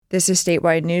This is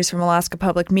Statewide News from Alaska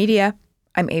Public Media.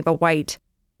 I'm Ava White.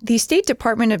 The State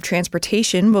Department of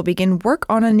Transportation will begin work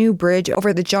on a new bridge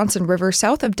over the Johnson River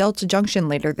south of Delta Junction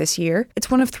later this year. It's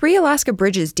one of 3 Alaska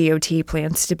bridges DOT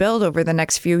plans to build over the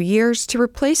next few years to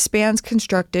replace spans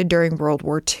constructed during World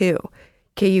War II.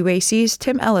 KUAC's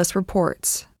Tim Ellis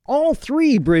reports. All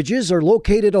 3 bridges are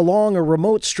located along a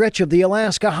remote stretch of the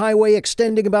Alaska Highway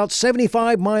extending about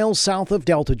 75 miles south of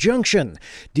Delta Junction.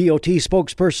 DOT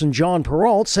spokesperson John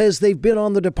Peralt says they've been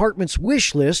on the department's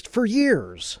wish list for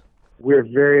years. We're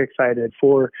very excited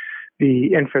for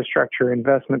the infrastructure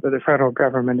investment that the federal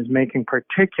government is making,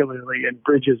 particularly in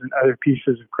bridges and other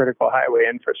pieces of critical highway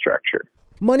infrastructure.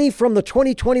 Money from the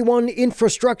 2021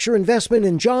 Infrastructure Investment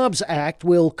and Jobs Act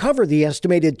will cover the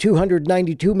estimated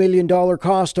 $292 million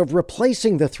cost of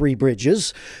replacing the 3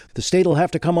 bridges. The state will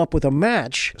have to come up with a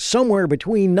match, somewhere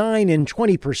between 9 and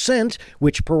 20%,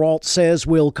 which Peralt says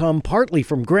will come partly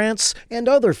from grants and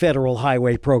other federal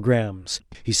highway programs.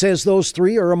 He says those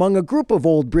 3 are among a group of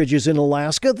old bridges in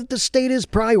Alaska that the state has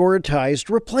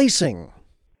prioritized replacing.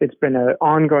 It's been an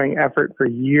ongoing effort for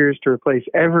years to replace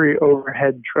every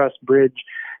overhead truss bridge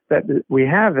that we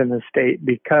have in the state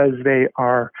because they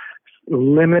are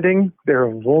limiting, they're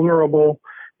vulnerable,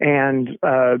 and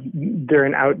they're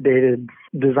an outdated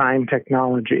design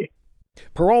technology.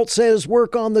 Peralt says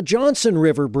work on the Johnson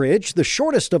River Bridge, the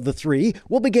shortest of the 3,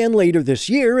 will begin later this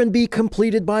year and be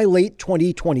completed by late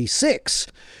 2026.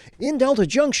 In Delta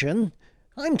Junction,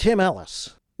 I'm Tim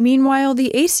Ellis. Meanwhile,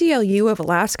 the ACLU of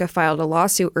Alaska filed a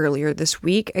lawsuit earlier this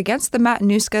week against the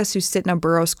Matanuska-Susitna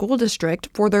Borough School District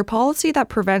for their policy that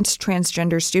prevents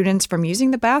transgender students from using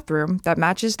the bathroom that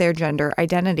matches their gender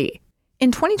identity.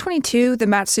 In 2022, the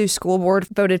Mat-Su School Board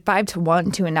voted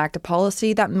 5-1 to enact a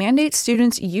policy that mandates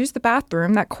students use the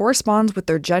bathroom that corresponds with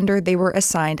their gender they were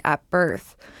assigned at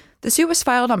birth. The suit was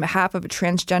filed on behalf of a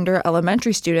transgender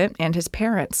elementary student and his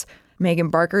parents. Megan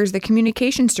Barker is the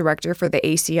communications director for the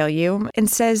ACLU and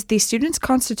says the students'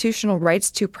 constitutional rights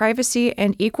to privacy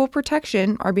and equal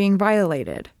protection are being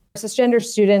violated. Cisgender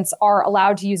students are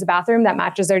allowed to use a bathroom that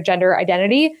matches their gender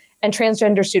identity, and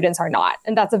transgender students are not.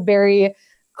 And that's a very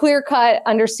clear-cut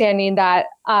understanding that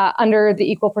under the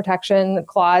Equal Protection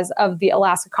Clause of the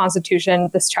Alaska Constitution,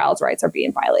 this child's rights are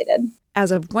being violated. As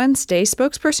of Wednesday,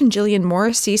 spokesperson Jillian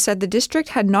Morrissey said the district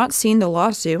had not seen the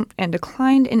lawsuit and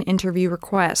declined an interview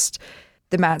request.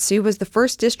 The Mat-Su was the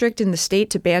first district in the state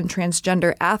to ban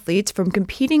transgender athletes from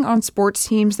competing on sports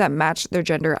teams that match their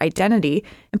gender identity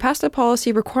and passed a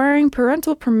policy requiring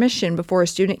parental permission before a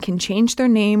student can change their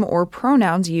name or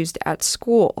pronouns used at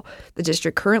school. The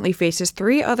district currently faces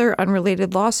 3 other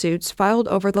unrelated lawsuits filed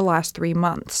over the last 3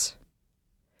 months.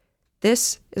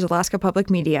 This is Alaska Public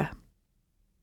Media.